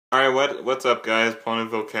Alright, what's up guys?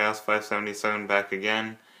 Ponyville Chaos 577 back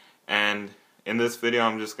again, and in this video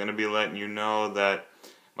I'm just going to be letting you know that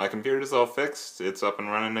my computer's all fixed, it's up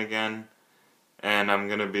and running again, and I'm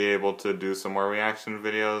going to be able to do some more reaction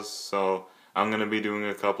videos, so I'm going to be doing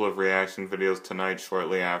a couple of reaction videos tonight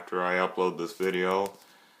shortly after I upload this video.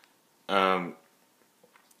 I'm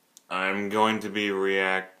going to be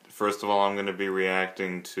first of all I'm going to be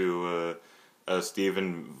reacting to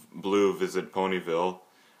Stephen Blue Visit Ponyville.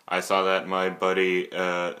 I saw that my buddy,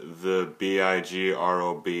 the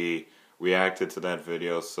BIGROB, reacted to that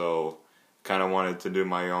video, so kind of wanted to do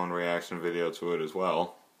my own reaction video to it as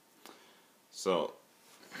well. So,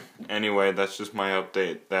 anyway, that's just my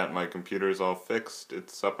update that my computer's all fixed,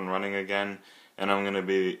 it's up and running again, and I'm going to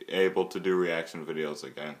be able to do reaction videos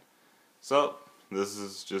again. So, this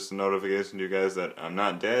is just a notification to you guys that I'm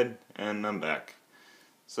not dead, and I'm back.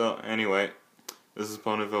 So, anyway, this is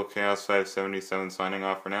Ponyville Chaos 577 signing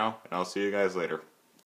off for now, and I'll see you guys later.